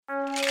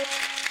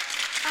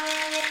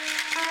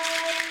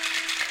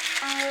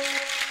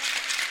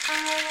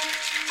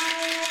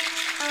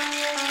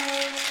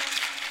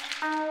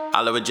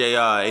Holla with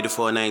JR,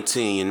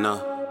 8419, you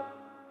know.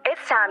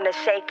 It's time to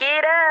shake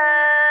it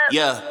up.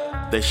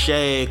 Yeah, the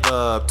shake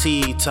up,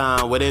 tea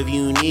time, whatever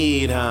you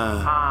need,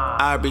 huh?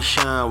 I be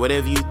shine,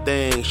 whatever you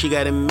think, she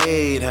got it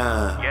made,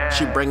 huh? Yeah.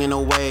 She bringing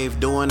a wave,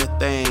 doing a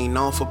thing,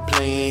 known for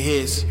playing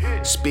hits.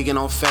 Speaking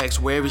on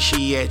facts, wherever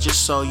she at,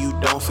 just so you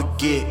don't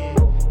forget.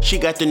 She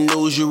got the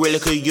news you really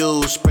could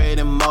use,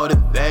 spreading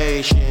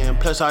motivation.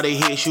 Plus all the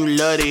hits you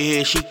love to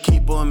hear, she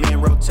keep them in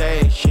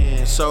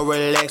rotation. So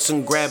relax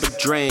and grab a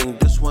drink,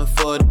 this one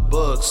for the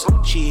books.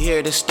 She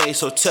here to stay,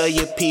 so tell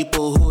your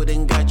people who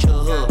done got your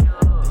hook.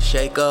 The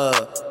shake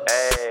up,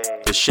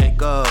 the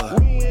shake up,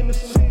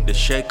 the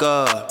shake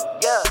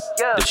up,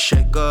 the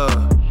shake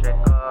up,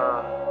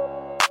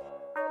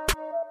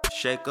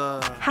 shake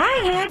up.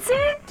 Hi,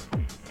 Hanson.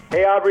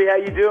 Hey, Aubrey, how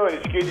you doing?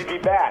 It's good to be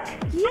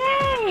back.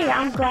 Yay!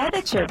 I'm glad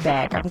that you're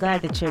back.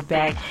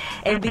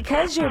 And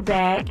because you're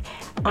back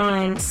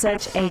on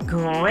such a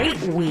great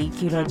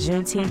week, you know,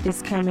 Juneteenth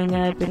is coming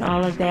up and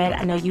all of that,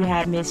 I know you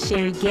have Miss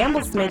Sherry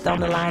Gamble-Smith on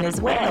the line as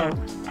well.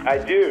 I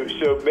do.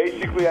 So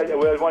basically, what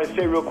I want to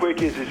say real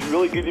quick is it's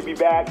really good to be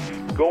back.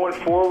 Going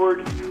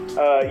forward,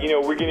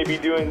 we're going to be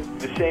doing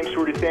the same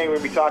sort of thing. We're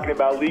going to be talking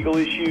about legal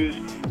issues,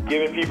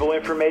 giving people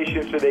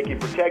information so they can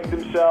protect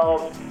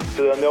themselves,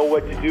 so they'll know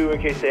what to do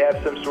in case they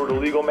have some sort of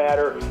legal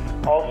matter.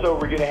 Also,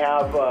 we're going to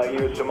have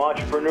some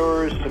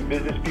entrepreneurs, some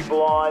business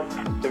people on,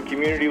 some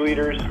community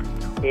leaders,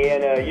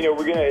 and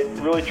we're going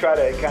to really try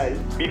to kind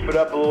of beef it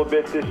up a little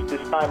bit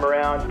this time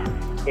around,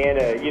 and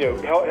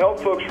help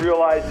folks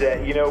realize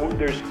that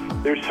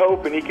there's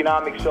hope and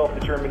economic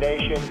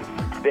self-determination.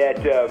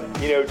 That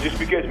just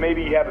because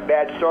maybe you have a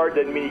bad start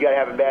doesn't mean you got to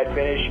have a bad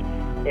finish.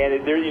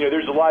 And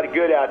there's a lot of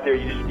good out there.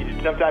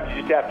 Sometimes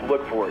you just have to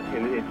look for it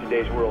in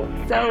today's world.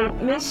 So,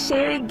 Miss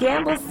Sherry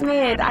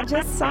Gamble-Smith, I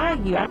just saw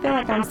you. I feel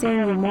like I'm seeing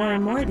you more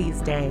and more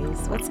these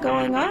days. What's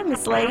going on,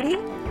 Miss Lady?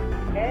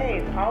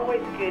 Hey, it's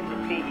always good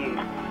to see you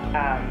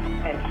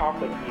and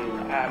talk with you.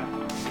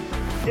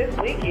 This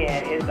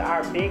weekend is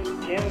our big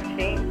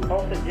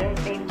Tulsa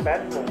Juneteenth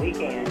Festival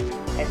weekend.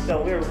 And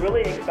so we're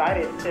really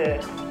excited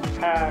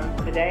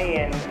today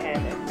and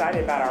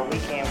excited about our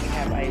weekend. We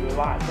have a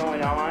lot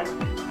going on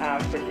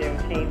for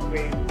Juneteenth.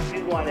 We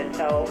do want to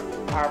tell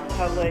our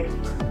public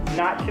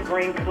not to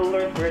bring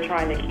coolers. We're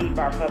trying to keep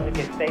our public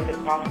as safe as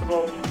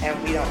possible,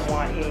 and we don't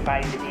want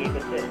anybody to be able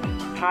to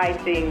hide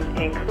things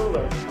in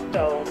coolers.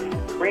 So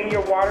bring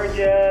your water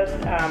jugs,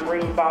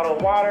 bring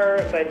bottled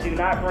water, but do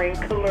not bring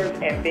coolers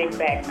and big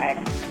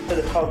backpacks to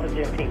the Tulsa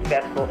Juneteenth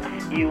Festival.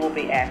 You will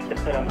be asked to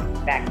put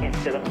them back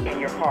in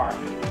your car.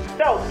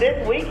 So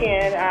this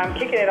weekend,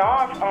 kicking it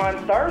off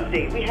on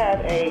Thursday, we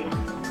have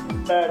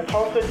the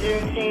Tulsa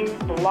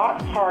Juneteenth block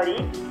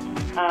party.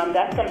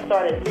 That's going to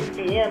start at 6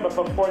 p.m., but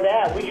before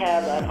that, we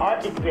have an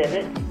art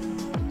exhibit,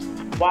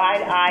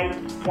 Wide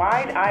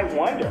Eye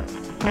Wonder.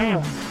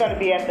 It's going to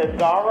be at the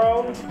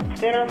Zorro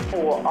Center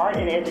for Art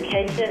and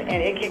Education,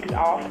 and it kicks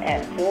off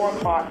at 4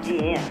 o'clock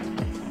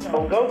p.m.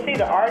 So go see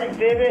the art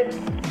exhibit,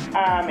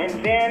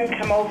 and then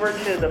come over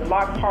to the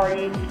block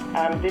party.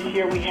 This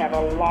year we have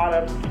a lot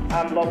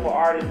of local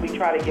artists. We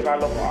try to give our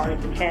local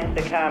artists a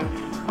chance to come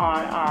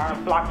on our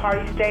block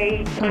party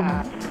stage,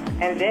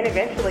 and then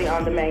eventually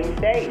on the main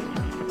stage.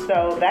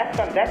 So that's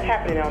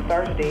happening on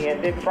Thursday.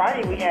 And then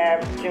Friday we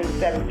have June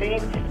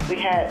 17th. We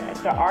had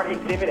the art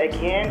exhibit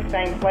again,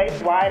 same place,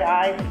 Wide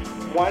Eye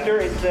Wonder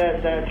is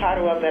the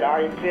title of that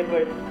art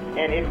exhibit,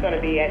 and it's going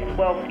to be at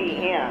 12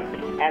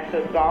 p.m. at the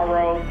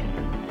Zorro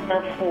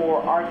Center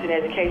for Arts and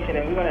Education.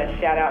 And we want to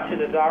shout out to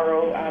the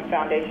Zorro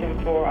Foundation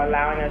for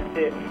allowing us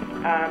to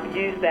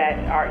use that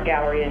art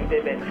gallery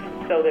exhibit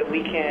so that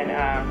we can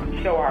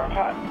show our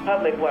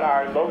public what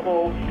our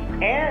local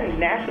and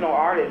national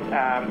artists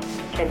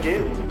can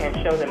do and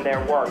show them their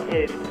work.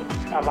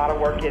 A lot of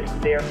work is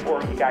there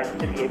for you guys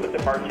to be able to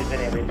purchase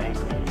and everything.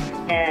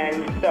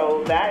 And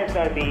so that is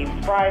going to be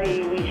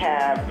Friday. We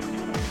have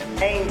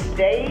main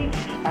stage.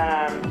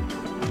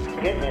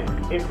 Goodness,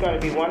 it's going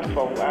to be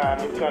wonderful.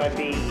 It's going to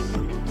be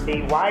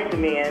the Wise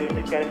Men.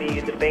 It's going to be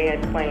the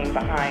band playing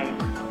behind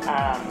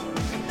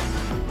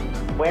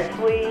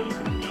Wesley,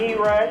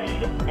 T-Rush,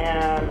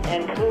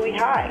 and Cooley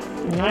High.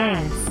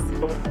 Yes.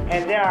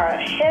 And then our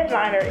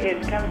headliner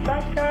is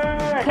Construction.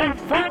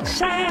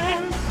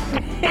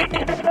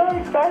 I'm so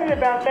excited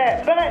about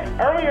that. But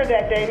earlier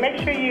that day, make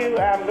sure you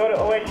go to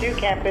OSU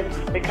campus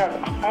because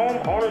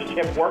home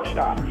ownership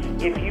workshop.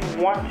 If you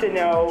want to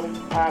know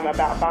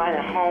about buying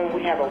a home,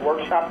 we have a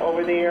workshop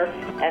over there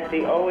at the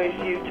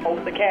OSU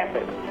Tulsa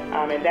campus.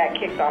 And that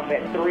kicks off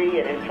at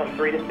 3 and it's from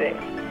 3 to 6.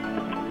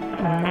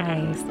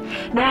 Nice.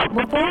 Now,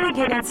 before we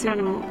get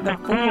into the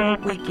full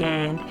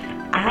weekend,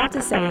 I have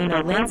to say,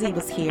 Lindsay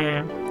was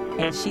here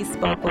and she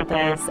spoke with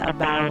us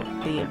about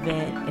the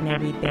event and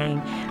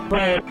everything.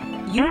 But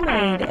you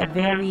made a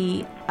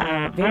very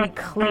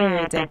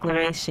clear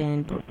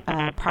declaration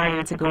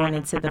prior to going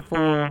into the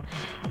full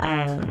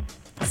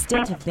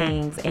stint of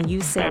things, and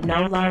you said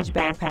no large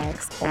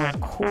backpacks or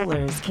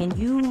coolers. Can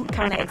you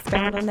kind of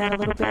expand on that a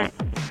little bit?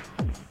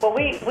 Well,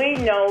 we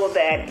know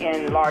that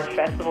in large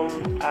festivals,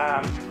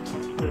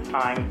 of the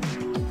time,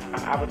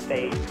 I would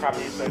say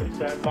probably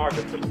the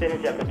larger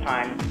percentage of the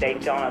time, they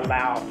don't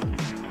allow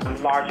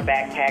large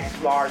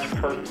backpacks, large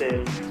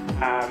purses,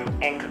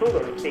 and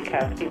coolers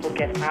because people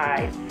can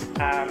hide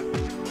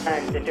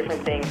tons of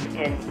different things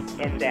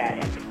in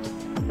that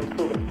and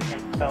coolers.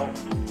 And so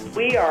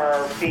we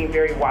are being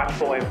very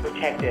watchful and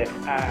protective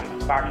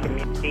of our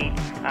community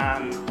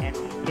and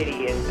the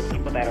city and the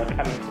people that are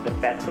coming to the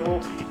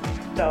festival.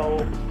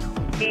 So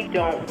we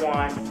don't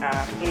want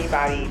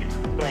anybody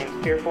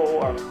feeling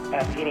fearful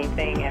of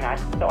anything. And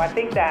I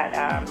think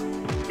that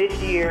this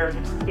year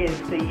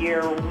is the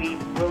year we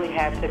really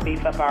have to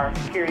beef up our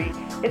security.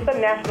 It's a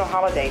national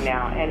holiday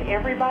now, and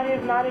everybody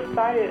is not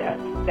excited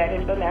that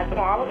it's a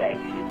national holiday.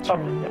 So,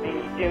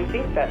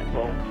 Juneteenth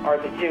Festival or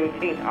the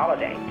Juneteenth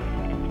holiday.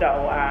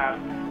 So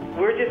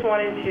we're just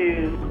wanting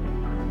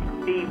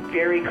to be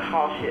very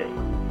cautious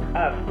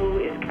of who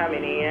is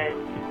coming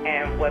in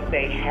and what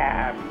they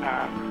have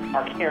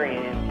are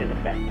carrying into the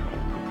festival.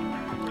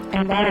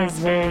 And that is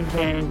very,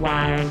 very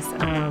wise.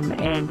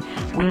 And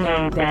we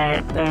know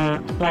that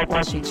the Black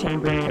Wall Street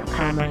Chamber of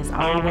Commerce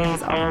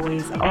always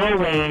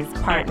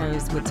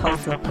partners with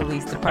Tulsa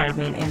Police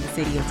Department and the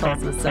city of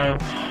Tulsa. So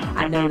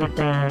I know that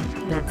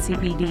the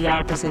TPD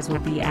officers will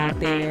be out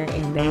there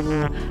and they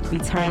will be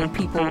turning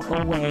people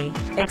away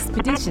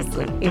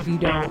expeditiously if you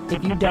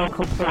don't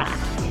comply.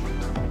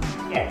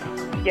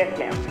 Yes,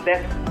 ma'am.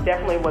 That's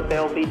definitely what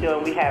they'll be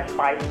doing. We have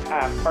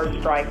First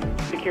Strike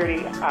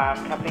Security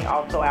Company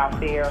also out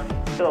there.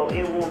 So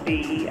it will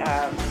be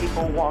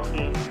people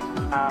walking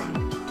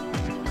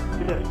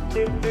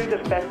through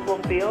the festival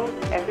field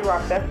and through our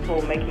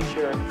festival, making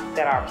sure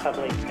that our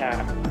public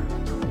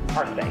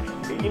are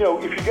safe. You know,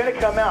 if you're going to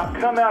come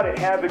out and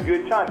have a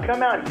good time.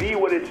 Come out and be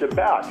what it's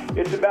about.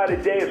 It's about a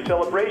day of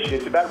celebration.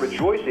 It's about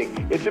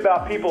rejoicing. It's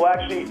about people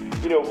actually,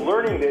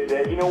 learning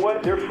that you know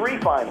what, they're free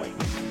finally.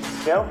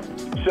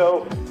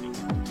 So,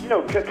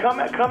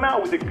 come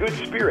out with a good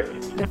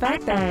spirit. The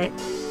fact that,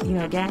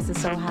 gas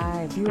is so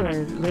high, if you are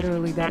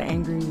literally that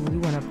angry and you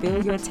want to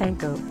fill your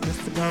tank up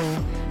just to go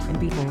and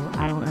people,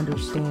 I don't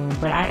understand.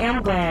 But I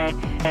am glad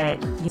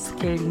that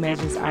security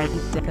measures are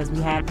because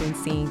we have been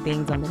seeing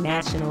things on the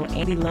national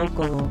and the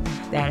local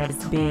that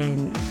has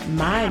been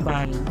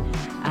mind-boggling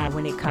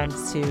when it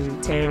comes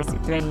to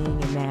terroristic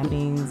threatening and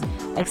shootings,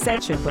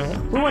 etc. But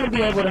we want to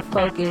be able to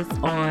focus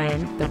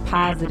on the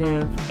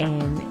positive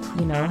and,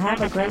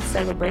 have a great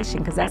celebration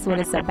because that's what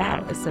it's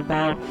about. It's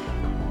about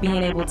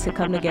being able to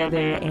come together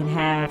and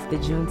have the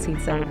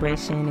Juneteenth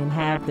celebration and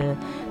have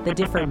the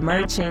different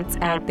merchants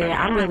out there.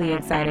 I'm really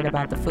excited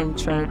about the food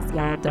trucks.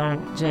 Y'all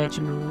don't judge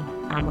me.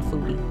 I'm a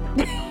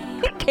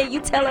foodie. Can you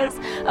tell us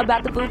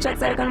about the food trucks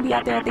that are going to be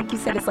out there? I think you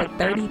said it's like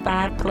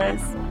 35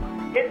 plus.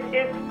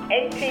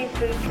 It's 18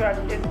 food trucks.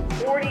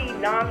 It's 40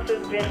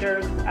 non-food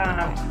vendors.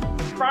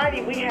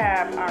 Friday we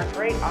have our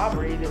great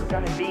Aubrey that's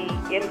going to be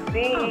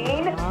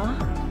insane.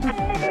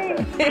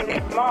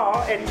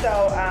 Small, and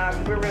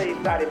so we're really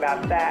excited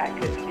about that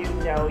because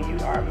you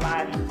are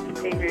my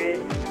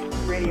favorite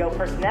radio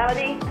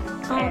personality.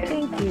 Oh,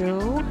 thank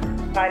you.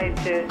 Excited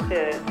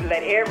to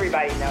let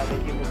everybody know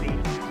that you will be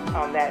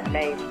on that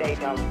main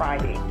stage on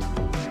Friday.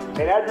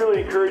 And I'd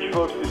really encourage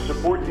folks to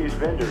support these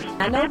vendors.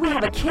 I know we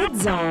have a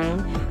kids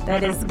zone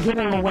that is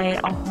giving away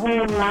a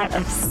whole lot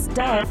of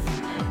stuff,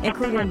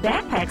 including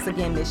backpacks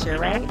again this year,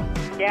 right?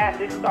 Yes,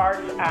 it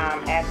starts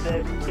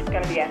it's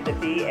going to be at the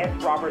B.S.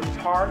 Roberts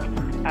Park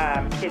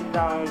Kids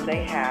Zone.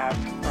 They have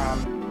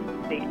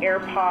from the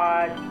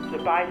AirPods, the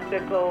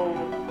bicycles,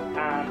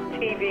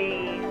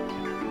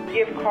 TVs,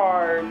 gift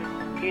cards,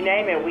 you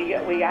name it.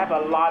 We have a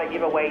lot of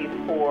giveaways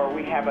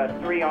we have a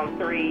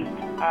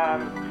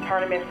 3-on-3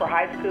 tournament for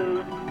high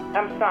school.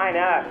 Come sign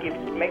up. Get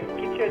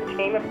you a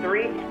team of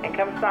 3 and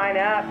come sign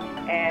up.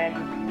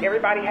 And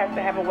everybody has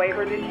to have a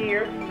waiver this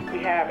year. We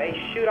have a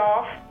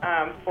shoot-off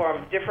for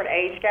different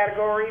age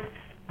categories.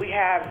 We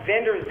have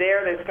vendors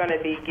there that's going to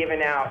be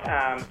giving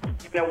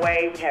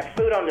away. We have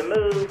food on the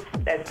move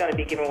that's going to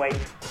be giving away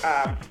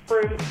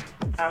fruit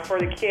for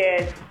the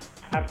kids.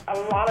 A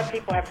lot of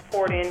people have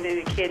poured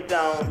into the Kids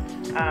Zone,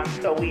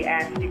 so we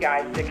ask you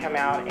guys to come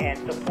out and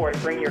support.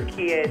 Bring your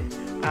kids.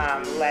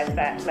 Let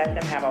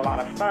them have a lot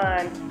of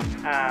fun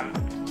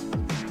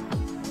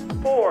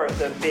for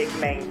the big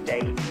main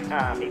stage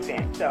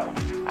event. So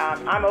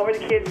I'm over the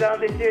Kids Zone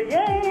this year.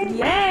 Yay!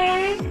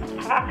 Yay!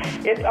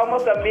 It's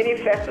almost a mini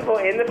festival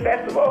in the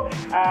festival.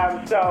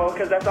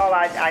 Because that's all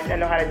I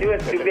know how to do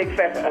is do big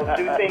festivals,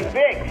 do things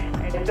big.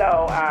 And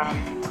so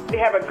we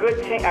have a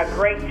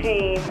great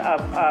team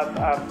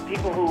of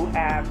people who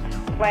have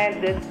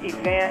planned this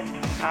event.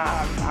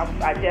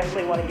 I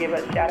definitely want to give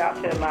a shout out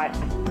to my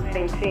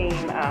planning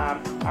team,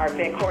 our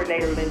event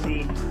coordinator,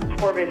 Lindsay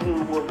Corbett,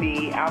 who will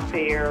be out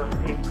there.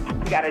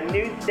 We got a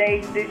new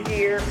stage this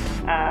year,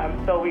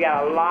 so we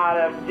got a lot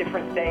of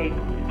different stages.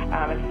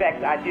 In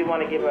fact, I do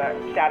want to give a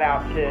shout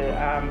out to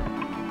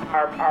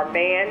our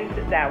band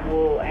that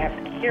will have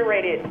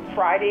curated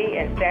Friday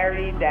and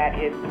Saturday. That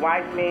is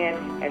Wise Men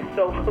and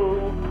So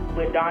Cool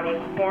with Donnie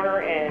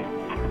Corner and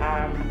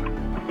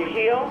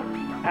Hill.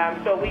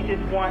 So we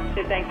just want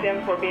to thank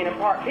them for being a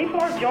part. People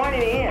are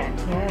joining in.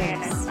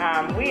 Yes.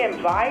 And we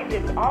invite,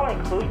 it's all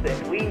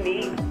inclusive. We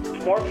need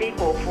more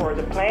people for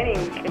the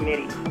planning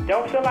committee.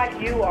 Don't feel like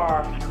you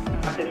are,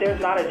 that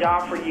there's not a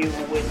job for you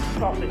with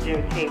Tulsa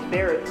Juneteenth.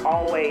 There is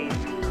always,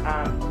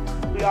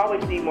 we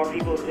always need more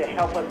people to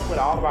help us with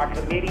all of our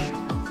committees,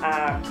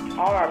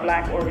 all our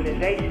black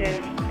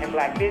organizations and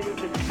black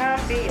businesses. Come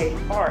be a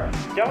part.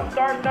 Don't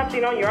start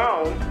something on your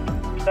own,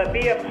 but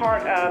be a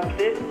part of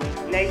this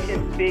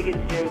nation's biggest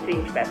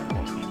Juneteenth festival.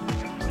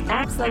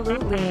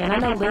 Absolutely. And I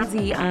know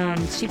Lindsay,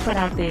 she put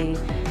out the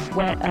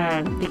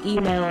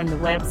email and the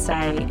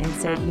website and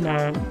said,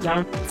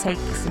 y'all take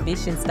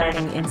submissions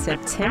starting in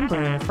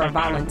September for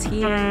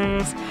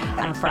volunteers,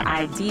 for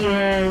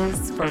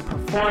ideas, for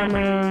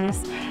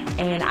performers.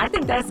 And I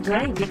think that's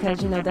great because,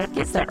 that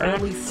gets an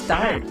early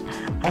start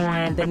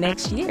on the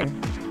next year.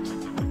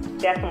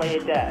 Definitely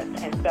it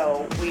does. And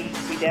so we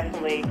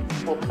definitely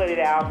will put it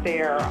out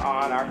there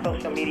on our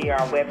social media,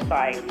 our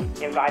website,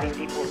 inviting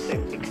people to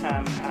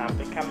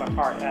become a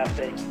part of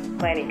the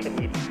planning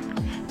committee.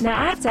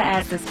 Now, I have to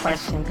ask this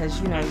question because,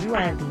 you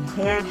are the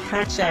head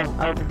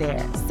honcho over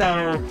there.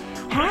 So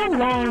how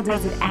long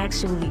does it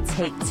actually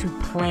take to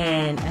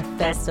plan a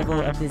festival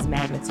of this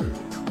magnitude?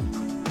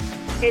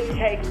 It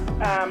takes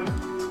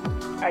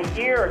a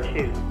year or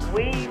two.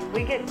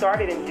 We get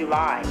started in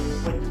July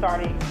with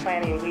starting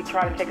planning. We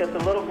try to take us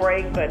a little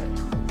break, but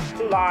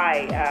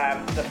July,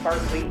 the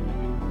first week,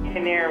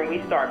 in there, and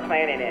we start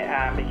planning it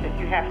because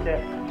you have to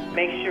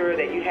make sure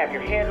that you have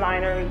your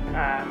headliners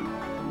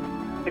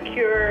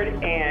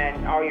secured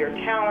and all your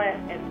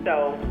talent. And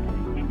so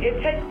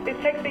it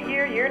takes a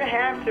year and a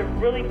half to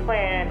really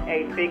plan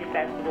a big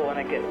festival and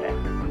a good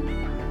festival.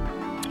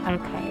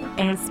 Okay.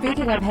 And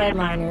speaking of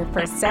headliner,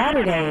 for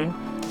Saturday,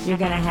 you're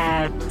going to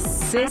have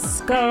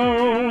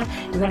Cisco,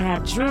 you're going to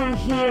have Drew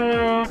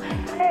Hill.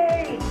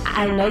 Hey!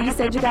 I know you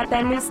said you got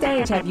that new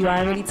stage. Have you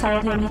already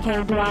told him he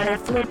can't do all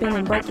that flipping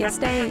and break your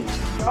stage?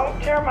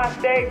 Don't tear my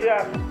stage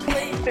up.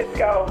 Please,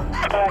 Cisco.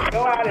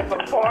 Go out and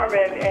perform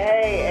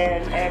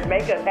and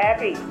make us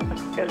happy.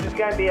 Because it's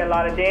going to be a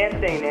lot of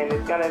dancing and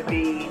it's going to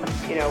be,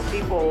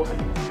 people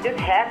just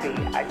happy.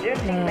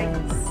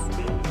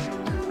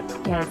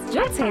 Yes,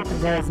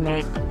 Juneteenth does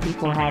make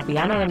people happy.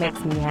 I know it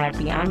makes me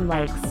happy. I'm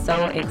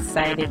so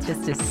excited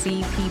just to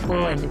see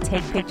people and to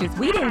take pictures.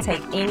 We didn't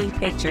take any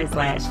pictures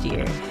last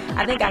year.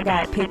 I think I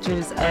got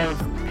pictures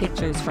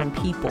from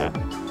people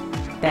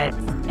that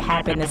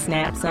happened to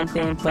snap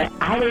something, but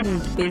I didn't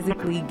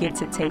physically get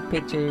to take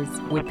pictures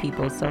with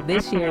people. So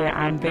this year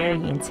I'm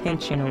very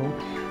intentional.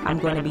 I'm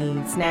going to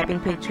be snapping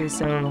pictures,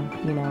 so,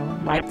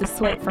 wipe the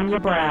sweat from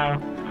your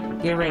brow.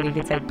 Get ready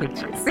to take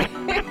pictures.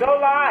 Go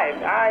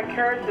live. I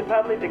encourage the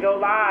public to go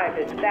live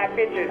and snap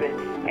pictures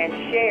and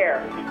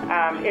share.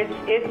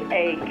 It's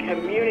a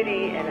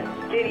community and a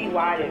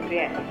citywide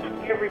event.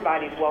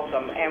 Everybody's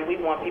welcome, and we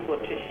want people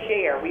to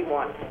share. We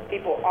want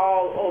people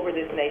all over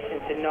this nation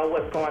to know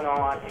what's going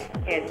on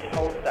in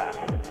Tulsa.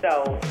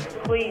 So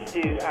please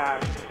do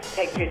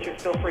take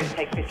pictures. Feel free to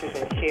take pictures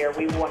and share.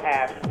 We will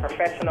have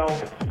professional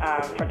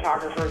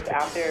photographers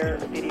out there,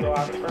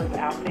 videographers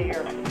out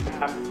there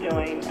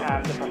doing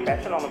on the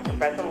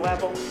professional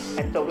level.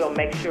 And so we'll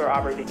make sure,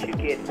 Aubrey, that you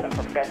get some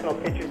professional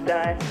pictures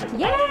done.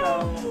 Yeah.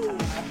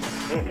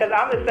 Because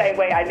I'm the same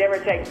way. I never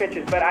take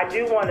pictures, but I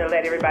do want to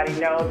let everybody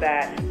know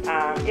that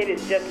it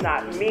is just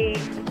not me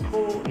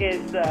who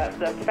is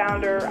the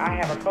founder. I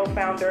have a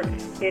co-founder.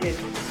 It is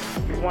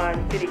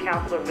one city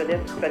councilor,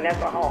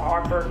 Vanessa Hall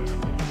Harper.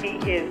 She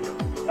is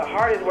the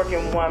hardest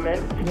working woman.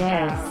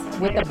 Yes,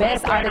 with the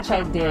best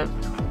artichoke dip.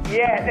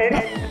 Yeah,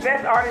 it's the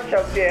best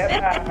artichoke dip.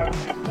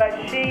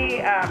 But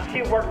she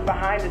works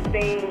behind the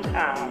scenes.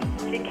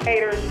 She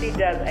caters. She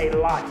does a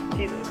lot.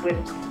 She's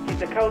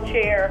the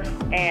co-chair,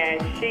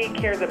 and she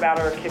cares about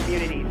her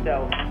community.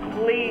 So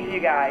please, you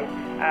guys,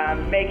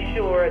 make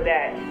sure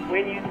that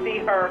when you see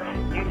her,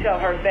 you tell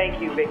her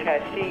thank you,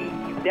 because you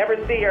never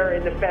see her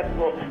in the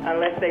festival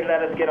unless they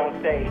let us get on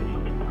stage.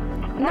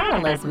 Not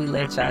unless we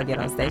let y'all get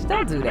on stage.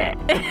 Don't do that.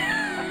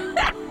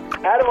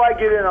 How do I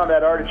get in on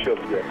that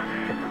artichoke dip?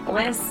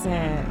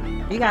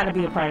 Listen, you got to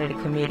be a part of the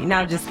committee.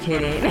 No, just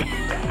kidding.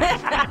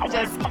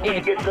 Just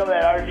kidding. Get some of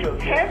that artichoke.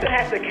 Hampton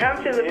has to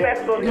come to the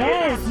festival.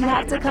 Yes, you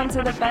have to come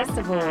to the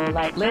festival.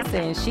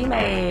 Listen, she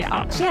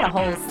had a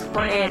whole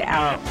spread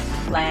out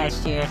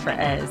last year for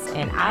us,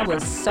 and I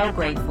was so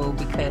grateful,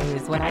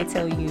 because when I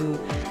tell you,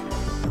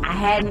 I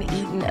hadn't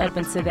eaten up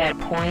until that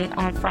point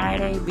on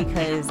Friday,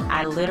 because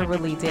I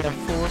literally did a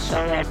full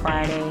show that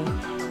Friday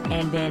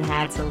and then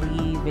had to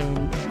leave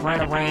and run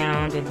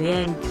around and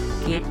then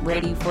get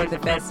ready for the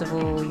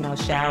festival,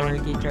 shower,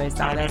 get dressed,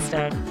 all that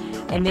stuff,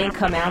 and then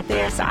come out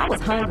there. So I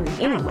was hungry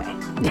anyway.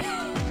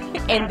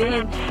 And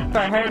then for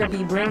her to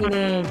be bringing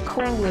in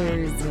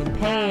coolers and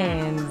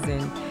pans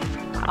and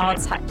all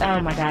types,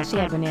 oh my gosh, she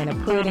had banana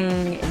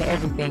pudding and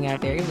everything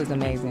out there. It was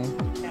amazing.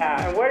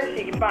 And where does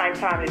she find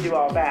time to do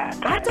all that?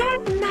 I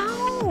don't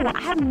know.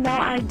 I have no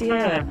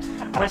idea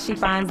where she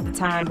finds the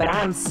time, but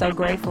I'm so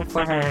grateful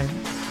for her.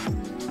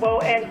 Well,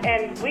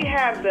 and we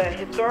have the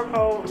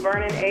historical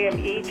Vernon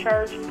AME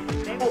Church.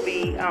 They will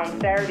be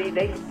on Saturday.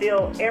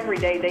 Every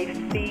day, they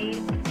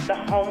feed the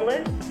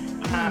homeless.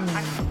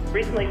 I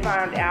recently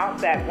found out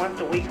that once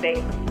a week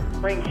they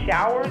bring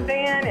showers in,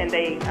 and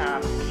they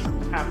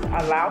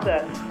allow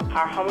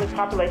our homeless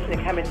population to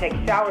come and take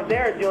showers.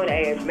 They're doing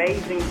an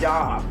amazing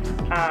job.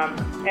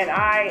 And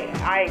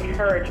I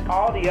encourage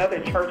all the other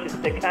churches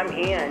to come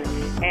in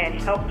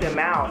and help them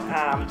out.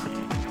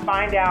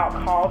 Find out,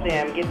 call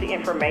them, get the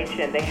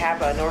information. They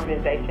have an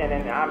organization,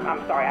 and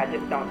I'm sorry, I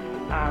just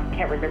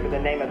can't remember the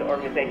name of the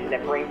organization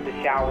that brings the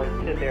showers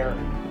to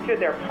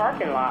their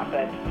parking lot.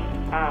 But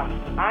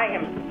I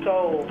am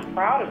so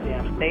proud of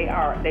them.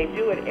 They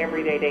do it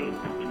every day. They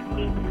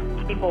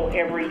meet people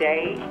every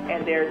day,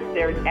 and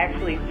they're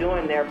actually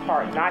doing their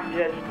part, not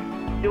just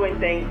doing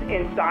things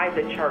inside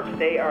the church.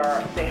 They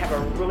have a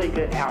really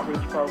good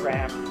outreach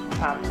program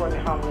for the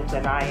homeless,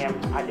 and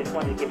I just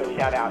wanted to give a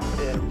shout out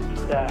to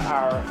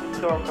our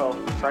historical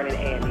Vernon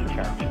A&E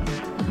Church.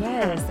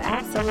 Yes,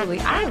 absolutely.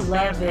 I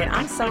love it.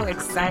 I'm so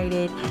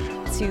excited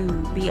to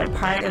be a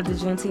part of the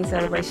Juneteenth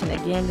celebration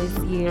again this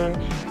year,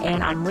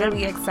 and I'm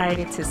really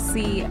excited to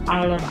see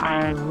all of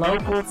our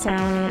local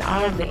talent,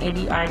 all of the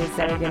indie artists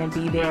that are going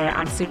to be there.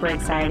 I'm super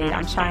excited.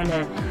 I'm trying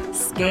to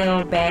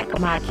scale back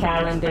my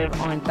calendar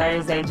on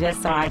Thursday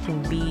just so I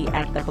can be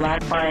at the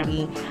block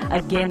party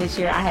again this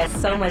year. I had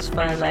so much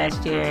fun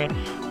last year,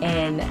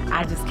 and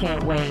I just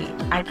can't wait.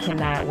 I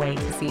cannot wait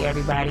to see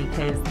everybody,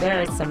 because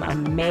there are some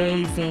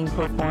amazing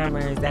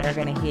performers that are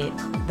going to hit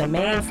the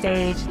main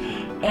stage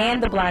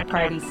and the block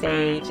party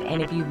stage. And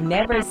if you've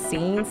never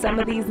seen some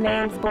of these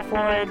names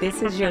before,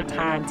 this is your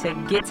time to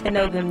get to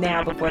know them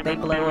now before they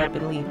blow up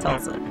and leave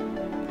Tulsa.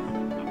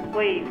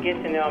 Please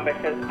get to know them,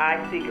 because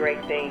I see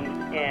great things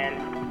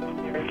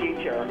in their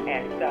future.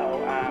 And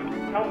so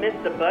don't miss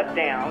the Buck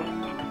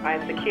Down.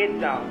 It's the Kids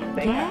Zone.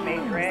 They got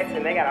made dreads,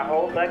 and they got a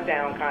whole Buck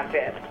Down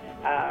contest.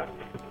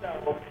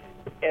 So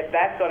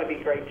that's going to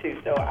be great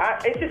too. So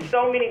it's just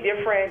so many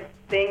different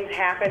things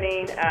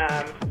happening.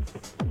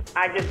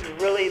 I just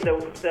really, the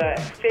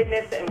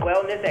fitness and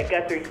wellness at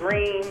Guthrie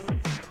Green,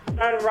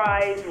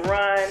 Sunrise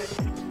Run,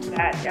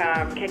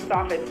 that kicks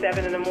off at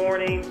 7 in the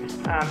morning.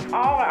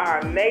 All our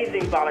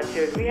amazing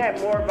volunteers. We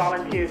have more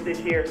volunteers this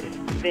year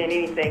than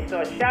anything. So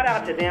a shout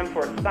out to them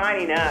for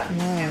signing up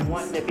and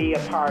wanting to be a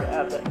part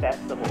of the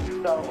festival.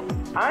 So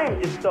I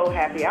am just so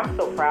happy. I'm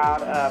so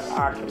proud of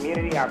our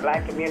community, our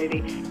Black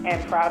community,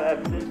 and proud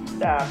of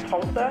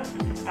Tulsa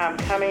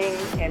coming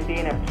and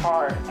being a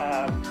part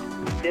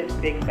of this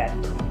big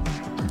festival.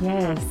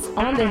 Yes,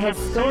 on the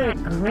historic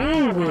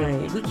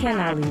Greenwood. We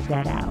cannot leave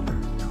that out.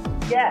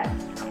 Yes,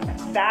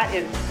 that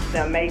is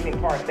the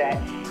amazing part,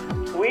 that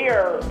we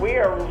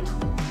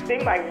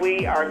seem like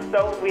we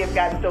have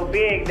gotten so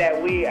big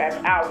that we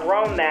have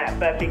outgrown that,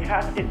 but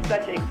because it's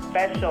such a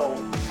special,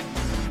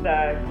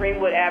 the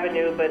Greenwood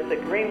Avenue, but the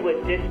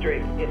Greenwood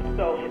District is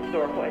so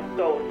historical. It's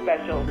so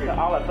special to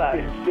all of us.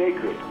 It's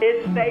sacred.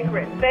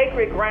 It's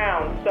sacred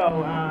ground.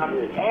 So,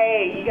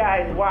 hey, you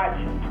guys watch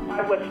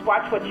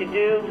what you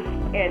do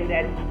in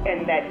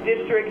that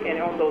district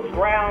and on those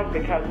grounds,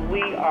 because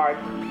we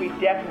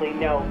definitely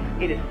know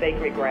it is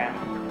sacred ground.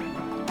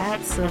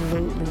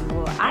 Absolutely.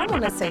 Well, I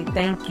want to say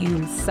thank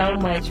you so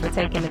much for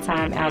taking the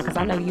time out, because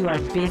I know you are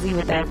busy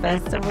with that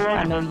festival.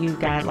 I know you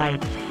got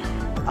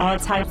all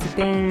types of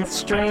things,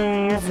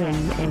 strings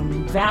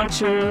and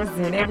vouchers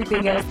and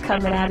everything else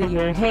coming out of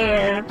your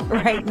hair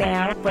right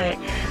now. But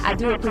I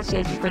do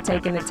appreciate you for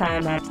taking the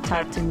time out to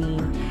talk to me.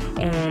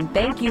 And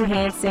thank you,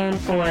 Hanson,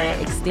 for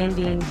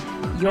extending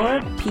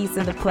your piece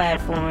of the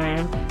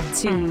platform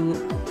to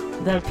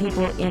the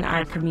people in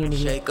our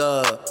community. Shake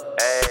up.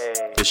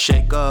 Hey. The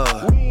shake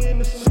up.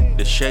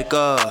 The shake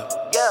up.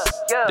 Yeah.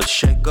 The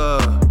shake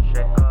up.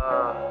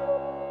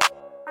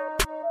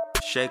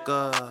 Shake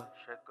up.